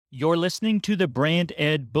You're listening to the Brand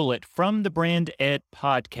Ed Bullet from the Brand Ed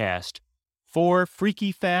Podcast. 4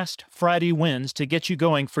 freaky fast Friday wins to get you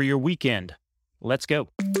going for your weekend. Let's go.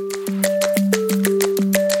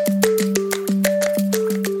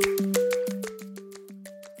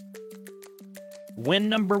 Win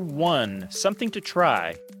number 1, something to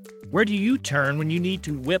try. Where do you turn when you need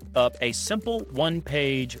to whip up a simple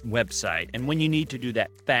one-page website? And when you need to do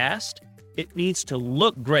that fast, it needs to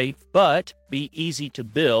look great, but be easy to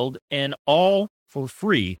build, and all for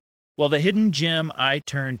free. Well, the hidden gem I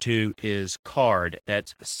turn to is Carrd.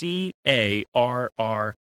 That's Carrd.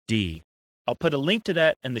 I'll put a link to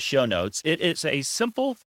that in the show notes. It is a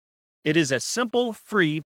simple,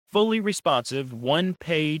 free, fully responsive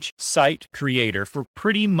one-page site creator for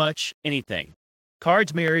pretty much anything.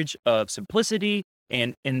 Carrd's marriage of simplicity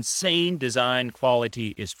and insane design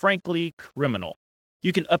quality is frankly criminal.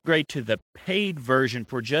 You can upgrade to the paid version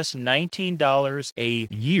for just $19 a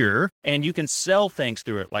year, and you can sell things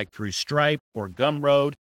through it, like through Stripe or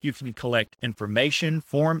Gumroad. You can collect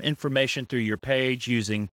form information through your page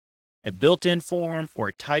using a built-in form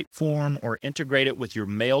or type form, or integrate it with your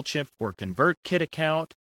MailChimp or ConvertKit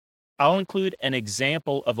account. I'll include an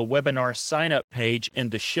example of a webinar sign-up page in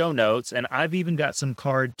the show notes, and I've even got some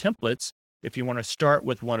Carrd templates. If you want to start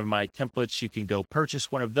with one of my templates, you can go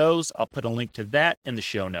purchase one of those. I'll put a link to that in the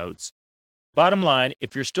show notes. Bottom line,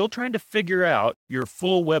 if you're still trying to figure out your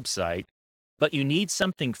full website, but you need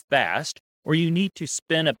something fast, or you need to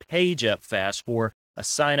spin a page up fast for a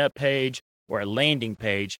sign-up page or a landing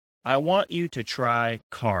page, I want you to try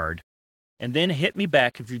Carrd. And then hit me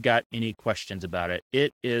back if you've got any questions about it.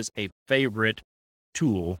 It is a favorite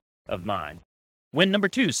tool of mine. Win number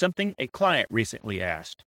 2, something a client recently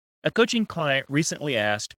asked. A coaching client recently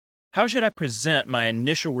asked, how should I present my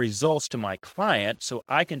initial results to my client so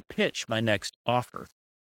I can pitch my next offer?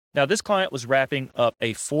 Now, this client was wrapping up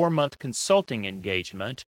a 4-month consulting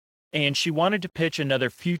engagement, and she wanted to pitch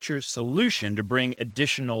another future solution to bring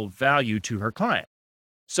additional value to her client.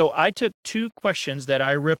 So I took 2 questions that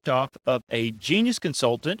I ripped off of a genius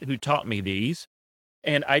consultant who taught me these,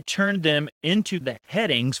 and I turned them into the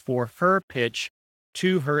headings for her pitch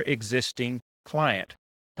to her existing client.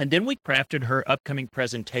 And then we crafted her upcoming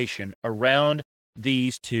presentation around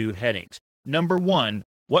these 2 headings. Number 1,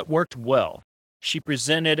 what worked well? She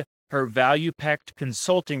presented her value-packed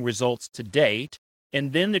consulting results to date,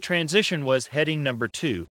 and then the transition was heading number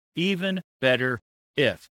 2, even better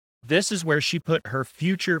if. This is where she put her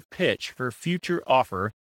future pitch, her future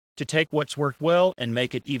offer, to take what's worked well and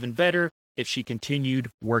make it even better if she continued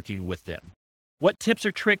working with them. What tips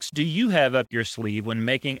or tricks do you have up your sleeve when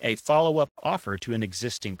making a follow-up offer to an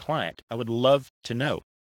existing client? I would love to know.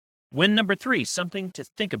 Win number 3, something to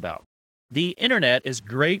think about. The internet is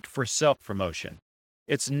great for self-promotion.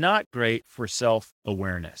 It's not great for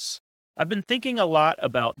self-awareness. I've been thinking a lot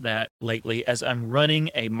about that lately as I'm running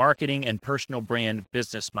a marketing and personal brand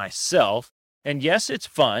business myself. And yes, it's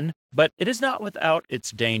fun, but it is not without its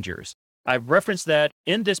dangers. I've referenced that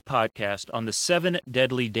in this podcast on the 7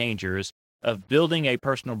 deadly dangers of building a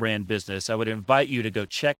personal brand business. I would invite you to go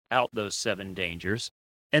check out those 7 dangers.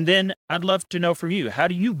 And then I'd love to know from you, how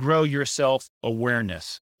do you grow your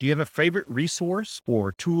self-awareness? Do you have a favorite resource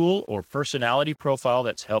or tool or personality profile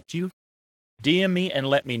that's helped you? DM me and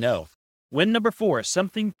let me know. Win number 4,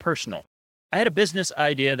 something personal. I had a business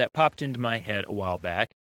idea that popped into my head a while back,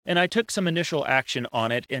 and I took some initial action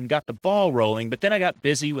on it and got the ball rolling, but then I got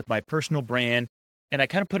busy with my personal brand and I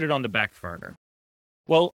kind of put it on the back burner.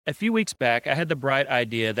 Well, a few weeks back, I had the bright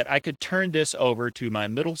idea that I could turn this over to my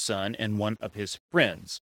middle son and one of his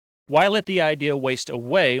friends. Why let the idea waste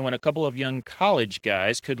away when a couple of young college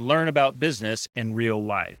guys could learn about business in real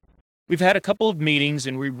life? We've had a couple of meetings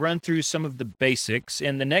and we run through some of the basics,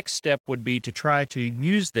 and the next step would be to try to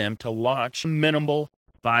use them to launch a minimal,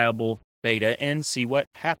 viable beta and see what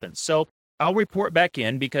happens. So I'll report back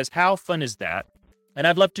in, because how fun is that? And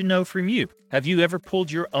I'd love to know from you. Have you ever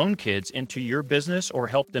pulled your own kids into your business or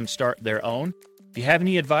helped them start their own? If you have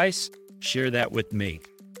any advice, share that with me.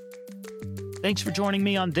 Thanks for joining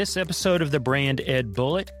me on this episode of the Brand Ed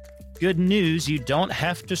Bullet. Good news, you don't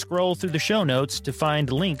have to scroll through the show notes to find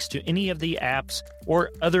links to any of the apps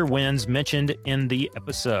or other wins mentioned in the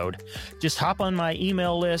episode. Just hop on my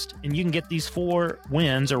email list and you can get these 4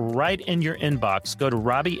 wins right in your inbox. Go to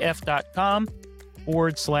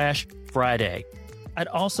robbyf.com/Friday. I'd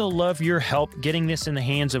also love your help getting this in the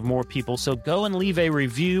hands of more people, so go and leave a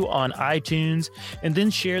review on iTunes and then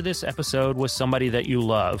share this episode with somebody that you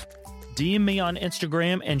love. DM me on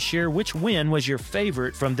Instagram and share which win was your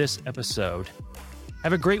favorite from this episode.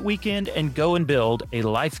 Have a great weekend and go and build a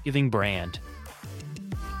life-giving brand.